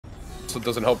also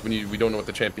doesn't help when we don't know what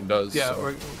the champion does. Yeah,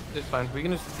 so. it's fine. We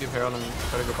can just give Herald and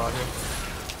try to go bot here.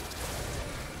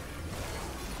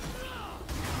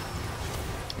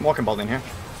 I'm walking ball in here.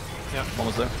 Yeah.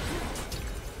 Almost there.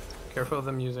 Careful of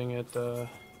them using it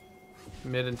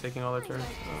mid and taking all their turns.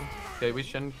 Okay, we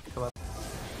shouldn't collapse.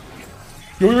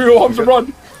 Yo, I'm to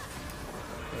run!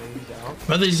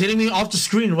 Brother, he's hitting me off the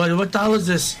screen. What the hell is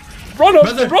this? Run up!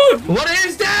 Brother, Run! What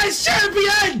is this,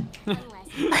 champion?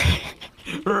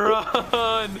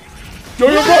 Run! Yo,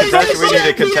 you're right! We need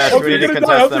to contest. Okay, We need to you're gonna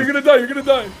die. contest Okay, them. you're gonna die. You're gonna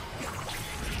die.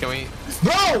 Can we?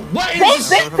 Bro, what is Run, this?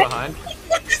 Coming from behind.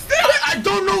 I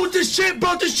don't know what this chip,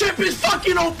 bro. This chip is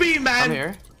fucking OP, man. I'm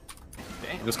here.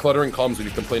 This cluttering calms when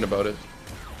you complain about it.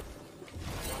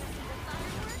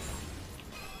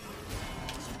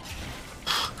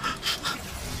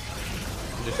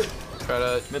 Just try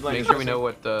to Mid lane make is sure we missing. know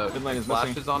what the Mid lane is flash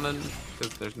missing. is on them,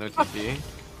 because there's no TP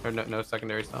or no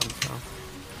secondary stun. So.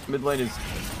 Mid lane is.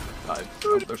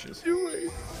 Oh, there she is.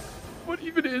 What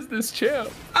even is this champ?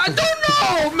 I don't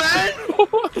know, man.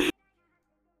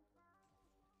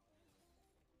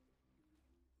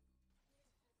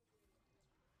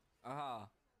 Aha.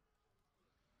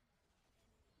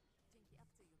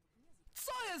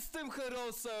 Co jest z tym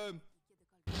herosem?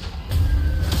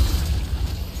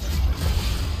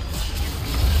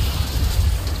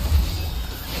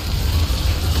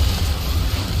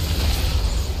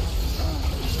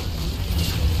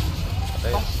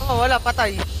 Oh, wala,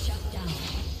 patay.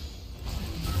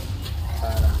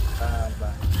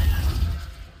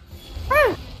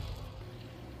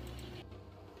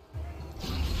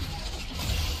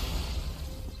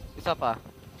 Isa pa.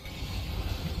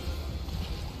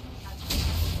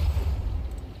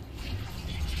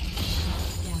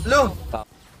 Look.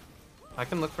 I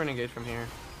can look for an engage from here.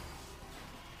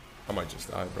 I might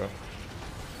just die, bro.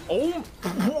 Oh!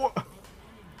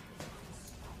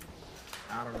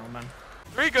 I don't know, man.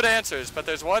 3 good answers, but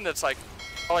there's one that's like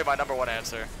probably my #1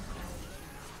 answer.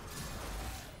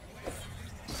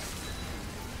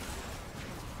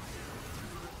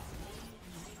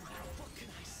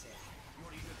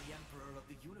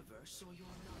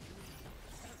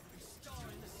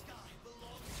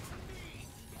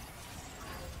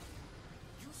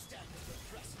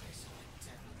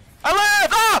 I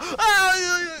live!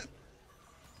 Ah!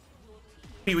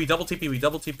 We double TP, we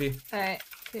double TP. Alright,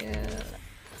 yeah.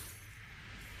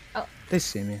 They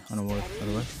see me on a ward, by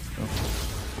the way.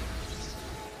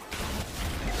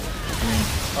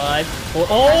 Five, four.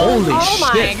 Oh, Holy shit!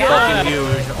 my God. Fucking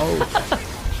huge. Oh.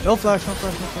 No flash, no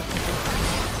flash, no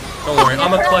flash. Don't worry,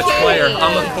 I'm a clutch player.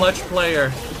 I'm a clutch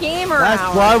player. Gamer That's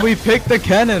hour. why we picked the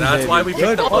cannon. That's baby. why we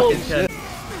picked the Good fucking cannon.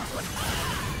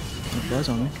 It does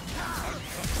on me.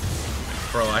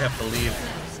 Bro, I have to leave.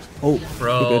 Oh,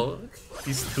 Bro,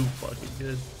 he's too fucking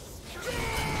good.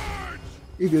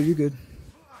 you're good. You're good.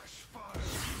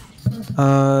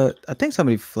 I think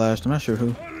somebody flashed. I'm not sure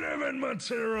who.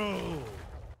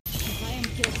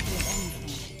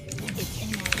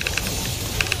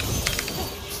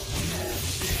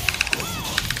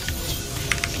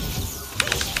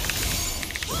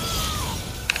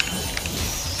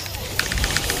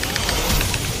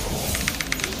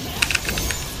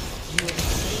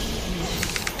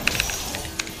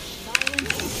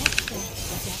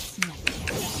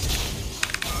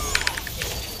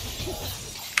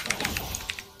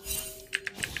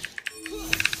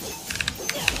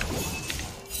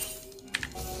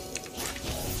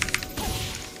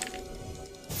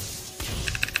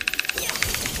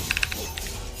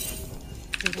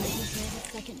 Did I deserve a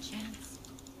second chance?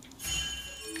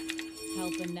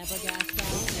 Help and never gas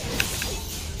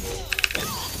out.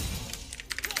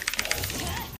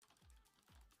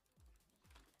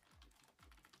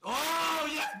 Oh,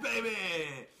 yes, baby!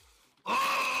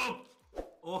 Oh!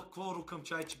 Oh, какво рукам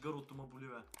чайче гърлото ма боли,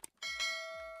 бе.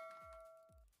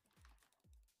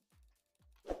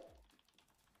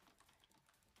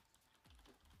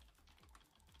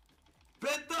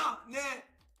 Пента! Не!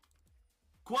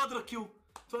 Квадракил!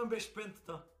 Това ми беше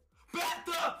пентата.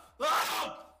 Пента!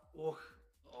 Ох,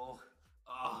 ох,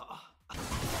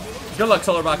 Good luck,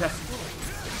 Solar Baka.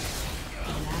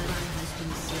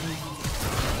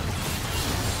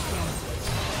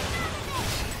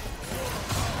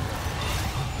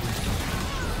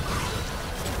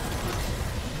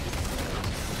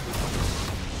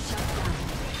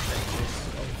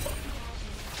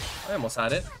 I almost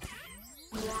had it.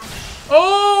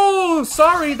 Oh,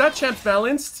 sorry, that champ's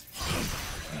balanced.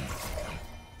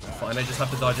 Fine, I just have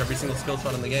to dodge every single skill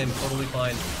shot in the game. Totally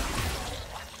fine.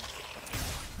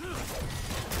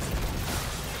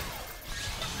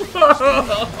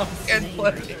 I can't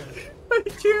play. I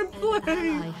can't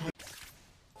play.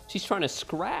 She's trying to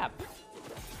scrap.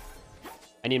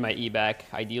 I need my E back,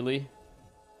 ideally.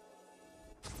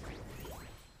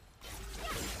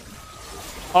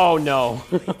 Oh no.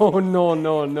 Oh no,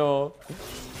 no, no.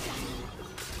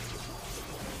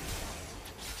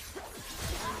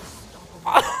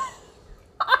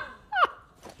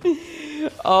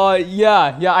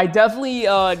 Yeah, I definitely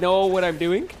know what I'm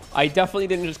doing. I definitely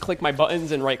didn't just click my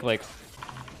buttons and right click.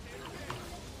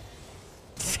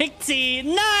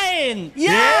 69!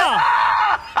 Ja!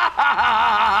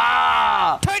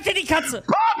 Töte die Katze!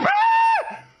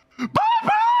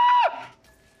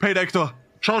 Paid actor.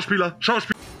 Schauspieler.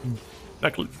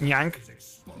 Like yank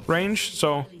range,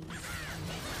 so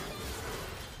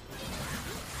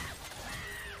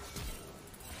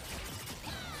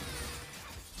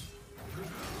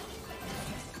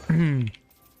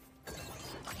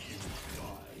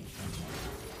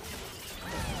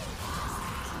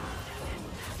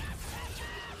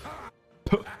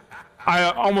I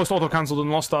almost auto cancelled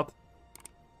and lost that.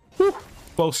 Whew,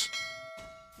 close.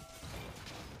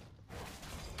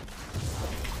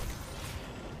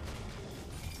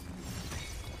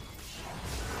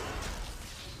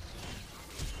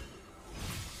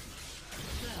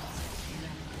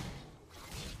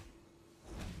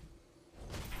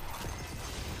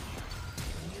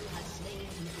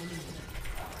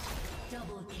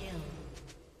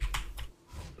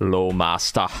 Low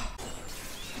master.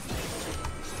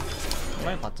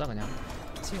 빨리 받자 그냥.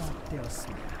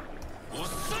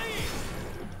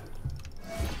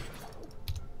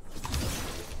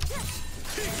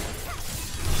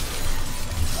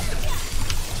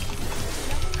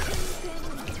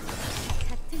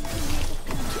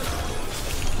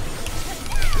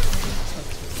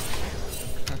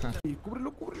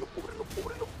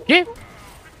 ¿Qué?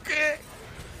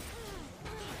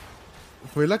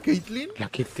 ¿Fue la Caitlyn? La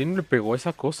Caitlyn le pegó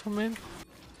esa cosa, man.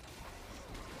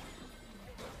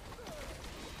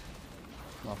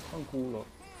 Culo.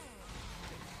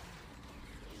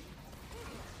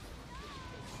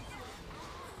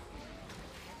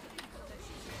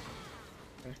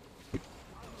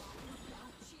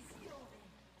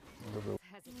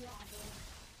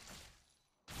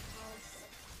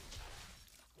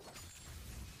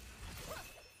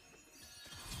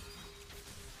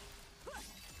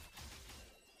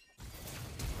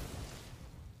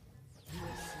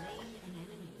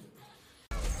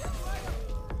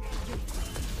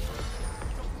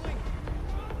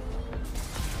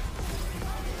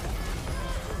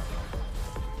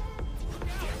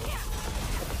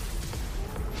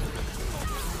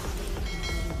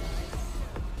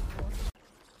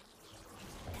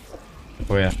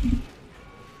 Dziękuję.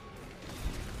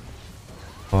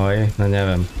 Oj, no nie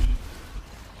wiem.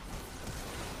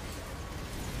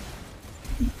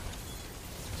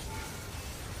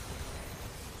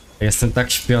 Jestem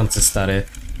tak śpiący, stary.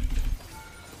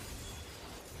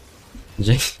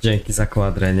 Dzięki za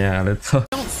kwadrę, nie? Ale to...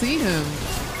 Don't see him.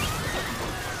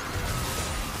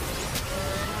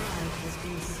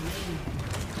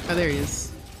 Oh, there he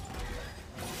is.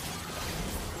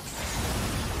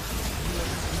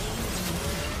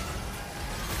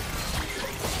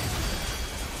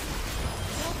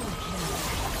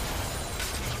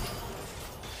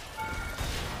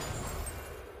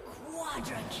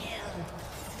 Quadra kill.